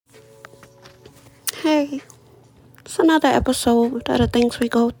Hey, it's another episode of the things we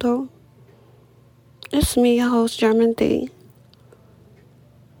go through. It's me, your host, German D.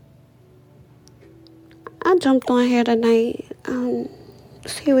 I jumped on here tonight,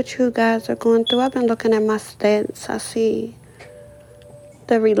 see what you guys are going through. I've been looking at my stats. I see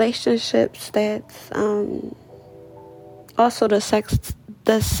the relationship stats, also the sex,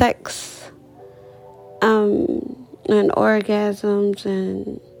 and orgasms,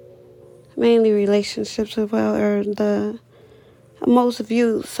 and mainly relationships as well, are the most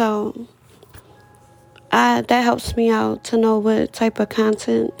viewed. So that helps me out to know what type of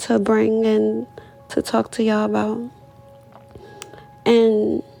content to bring and to talk to y'all about.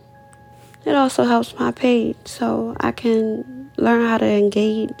 And it also helps my page so I can learn how to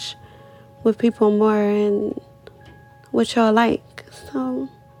engage with people more and what y'all like. So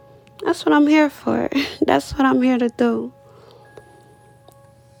that's what I'm here for. That's what I'm here to do.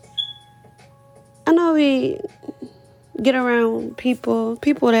 I know we get around people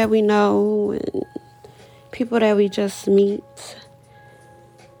that we know and people that we just meet.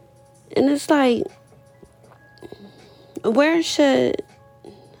 And it's like, where should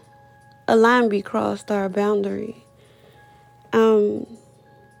a line be crossed or a boundary? With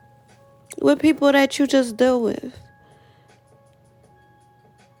people that you just deal with.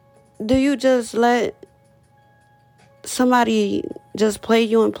 Do you just let somebody just play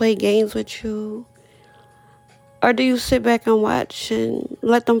you and play games with you? Or do you sit back and watch and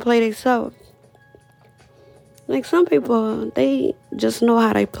let them play themselves? Like, some people, they just know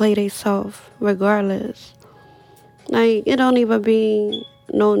how they play themselves regardless. Like, it don't even be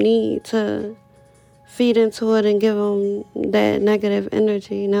no need to feed into it and give them that negative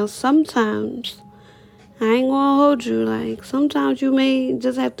energy. Now, sometimes, I ain't gonna hold you, like, sometimes you may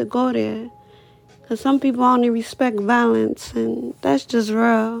just have to go there. Because some people only respect violence, and that's just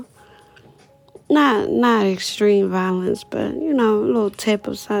real. Not extreme violence, but, a little tip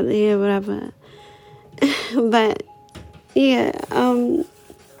of something here, whatever. But, yeah,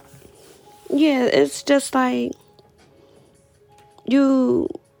 it's just like, you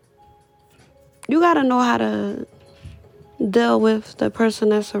gotta know how to deal with the person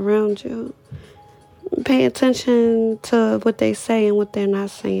that's around you. Pay attention to what they say and what they're not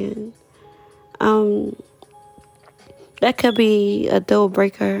saying. That could be a deal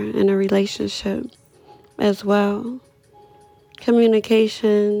breaker in a relationship as well.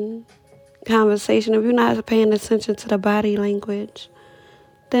 Communication, conversation. If you're not paying attention to the body language,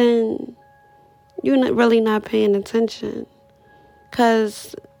 then you're not really not paying attention.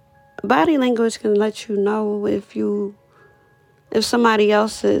 Because body language can let you know if somebody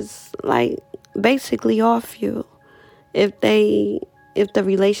else is, like, basically off you. If the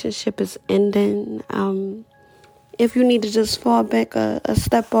relationship is ending, if you need to just fall back a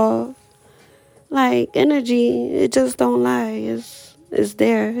step off. Like, energy, it just don't lie. It's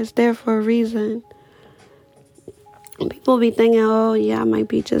there. It's there for a reason. People be thinking, oh, yeah, I might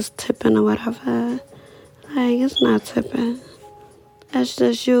be just tipping or whatever. Like, it's not tipping. That's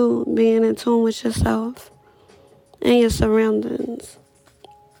just you being in tune with yourself and your surroundings.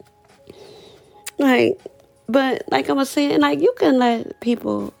 But like I was saying, like, you can let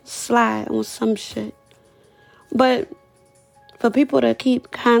people slide on some shit. But for people to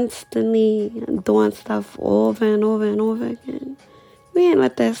keep constantly doing stuff over and over and over again, we ain't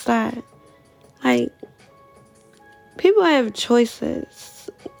let that slide. Like, people have choices.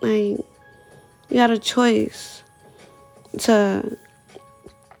 Like, you got a choice to,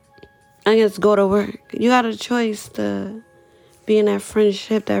 I guess, go to work. You got a choice to be in that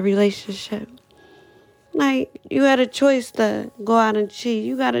friendship, that relationship. Like, you had a choice to go out and cheat.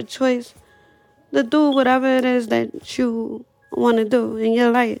 You got a choice to do whatever it is that you want to do in your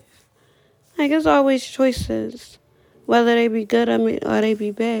life. Like, it's always choices, whether they be good or they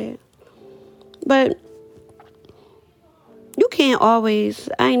be bad. But you can't always,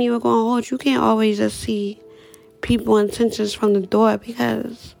 I ain't even going to hold you, can't always just see people's intentions from the door,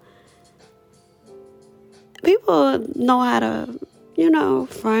 because people know how to,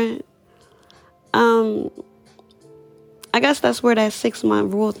 front. I guess that's where that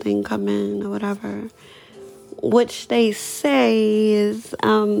 6-month rule thing come in or whatever, which they say is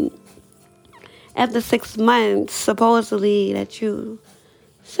after 6 months, supposedly, that you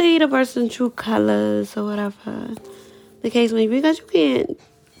see the person's true colors or whatever the case may be, because you can't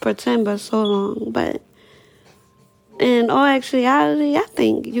pretend for so long. But in all actuality, I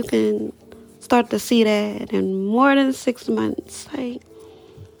think you can start to see that in more than 6 months. Like,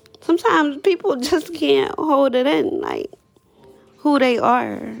 sometimes people just can't hold it in, like, who they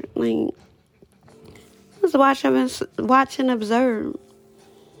are. Like, just watch and observe.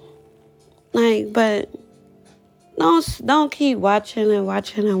 Like, but don't keep watching and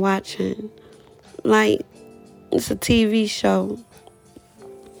watching and watching. Like, it's a TV show.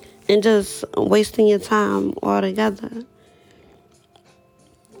 And just wasting your time altogether.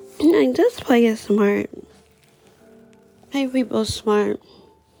 Like, just play it smart. Play people smart.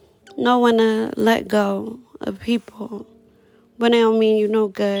 Know when to let go of people. But they don't mean you no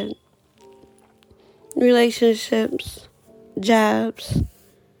good. Relationships, jobs,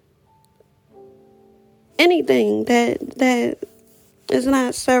 anything that is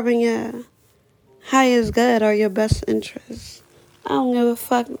not serving your highest good or your best interest. I don't give a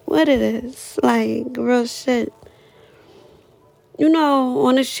fuck what it is. Like, real shit. You know,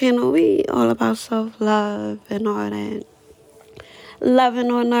 on this channel, we all about self-love and all that.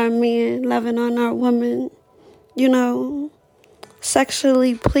 Loving on our men, loving on our women. You know,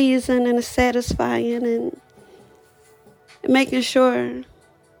 sexually pleasing and satisfying and making sure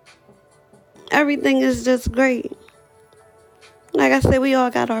everything is just great. Like I said, we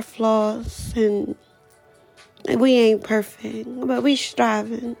all got our flaws and we ain't perfect, but we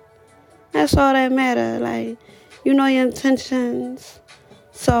striving. That's all that matter. Like, you know your intentions.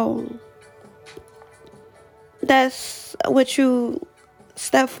 So that's what you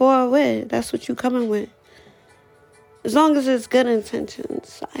step forward with. That's what you coming with. As long as it's good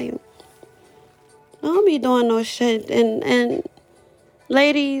intentions. Like, don't be doing no shit. And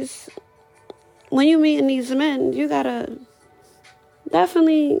ladies, when you meeting these men, you gotta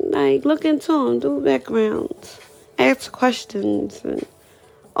definitely, like, look into them, do backgrounds, ask questions, and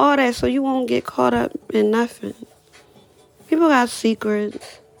all that, so you won't get caught up in nothing. People got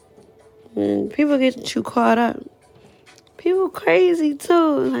secrets, and people get you caught up. People crazy,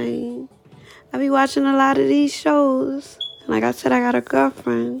 too. Like, I be watching a lot of these shows. And like I said, I got a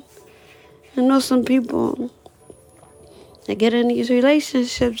girlfriend. I know some people that get in these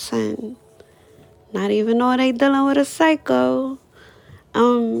relationships and not even know they dealing with a psycho.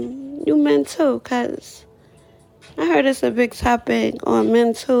 You men too, cause I heard it's a big topic on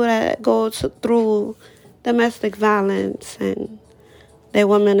men too that go through domestic violence and their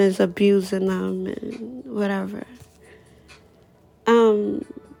woman is abusing them and whatever.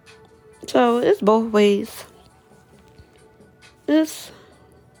 So it's both ways. Just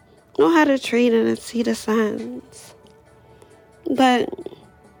know how to treat it and see the signs. But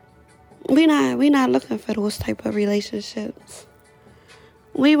we not looking for those type of relationships.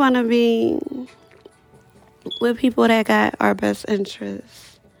 We want to be with people that got our best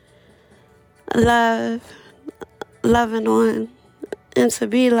interests. Loving on, and to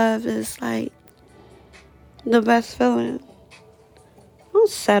be loved is like the best feeling. Don't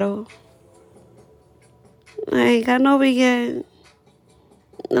settle. Like, I know we get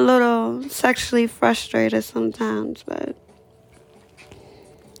a little sexually frustrated sometimes, but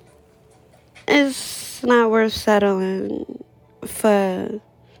it's not worth settling for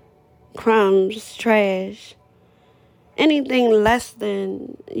crumbs, trash, anything less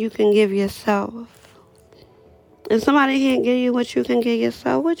than you can give yourself. If somebody can't give you what you can give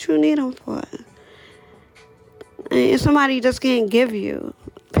yourself, what you need them for? And if somebody just can't give you,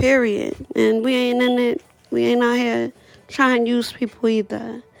 period, and we ain't in it, we ain't out here trying to use people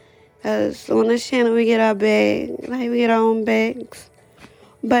either. Because on this channel, we get our bag, like we get our own bags.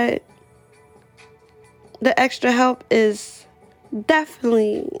 But the extra help is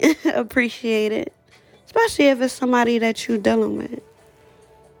definitely appreciated, especially if it's somebody that you're dealing with.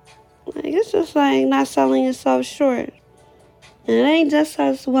 Like, it's just like not selling yourself short. And it ain't just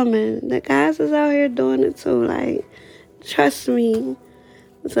us women. The guys is out here doing it too. Like, trust me,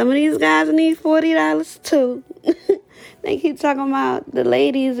 some of these guys need $40 too. They keep talking about the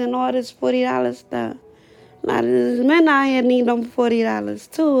ladies and all this $40 stuff. A lot of these men out here need them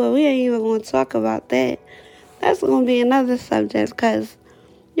 $40 too. And we ain't even going to talk about that. That's going to be another subject because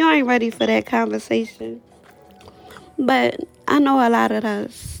you ain't ready for that conversation. But I know a lot of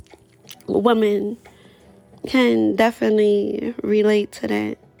us women can definitely relate to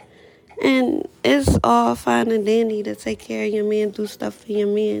that. And it's all fine and dandy to take care of your man, do stuff for your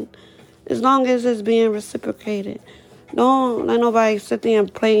man, as long as it's being reciprocated. Don't let nobody sit there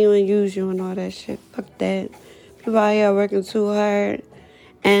and play you and use you and all that shit. Fuck that. People out here working too hard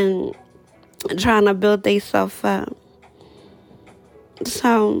and trying to build themselves up.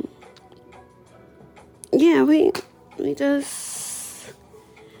 So, yeah, we chilling,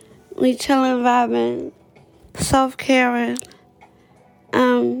 vibing, self-caring,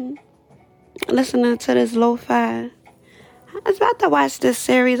 listening to this lo-fi. I was about to watch this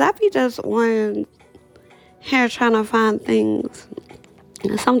series. I be just on here trying to find things,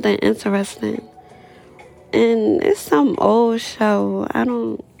 something interesting. And it's some old show. I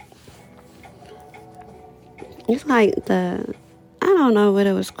don't It's like I don't know what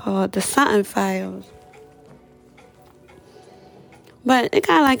it was called, the Sutton Files. But it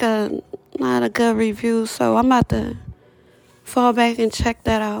got like a lot of good reviews, so I'm about to fall back and check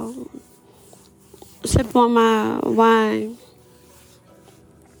that out. Sip on my wine.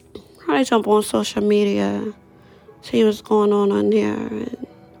 Probably jump on social media, see what's going on there, and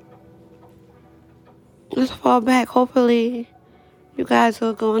let's fall back. Hopefully, you guys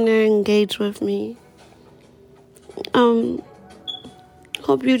will go in there and engage with me.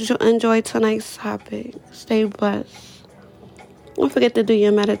 Hope you enjoy tonight's topic. Stay blessed. Don't forget to do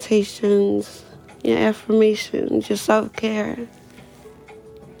your meditations, your affirmations, your self-care.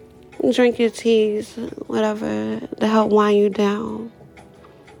 Drink your teas, whatever, to help wind you down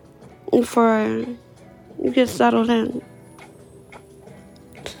before you get settled in.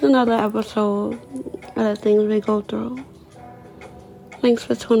 It's another episode of the things we go through. Thanks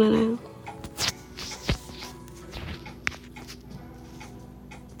for tuning in.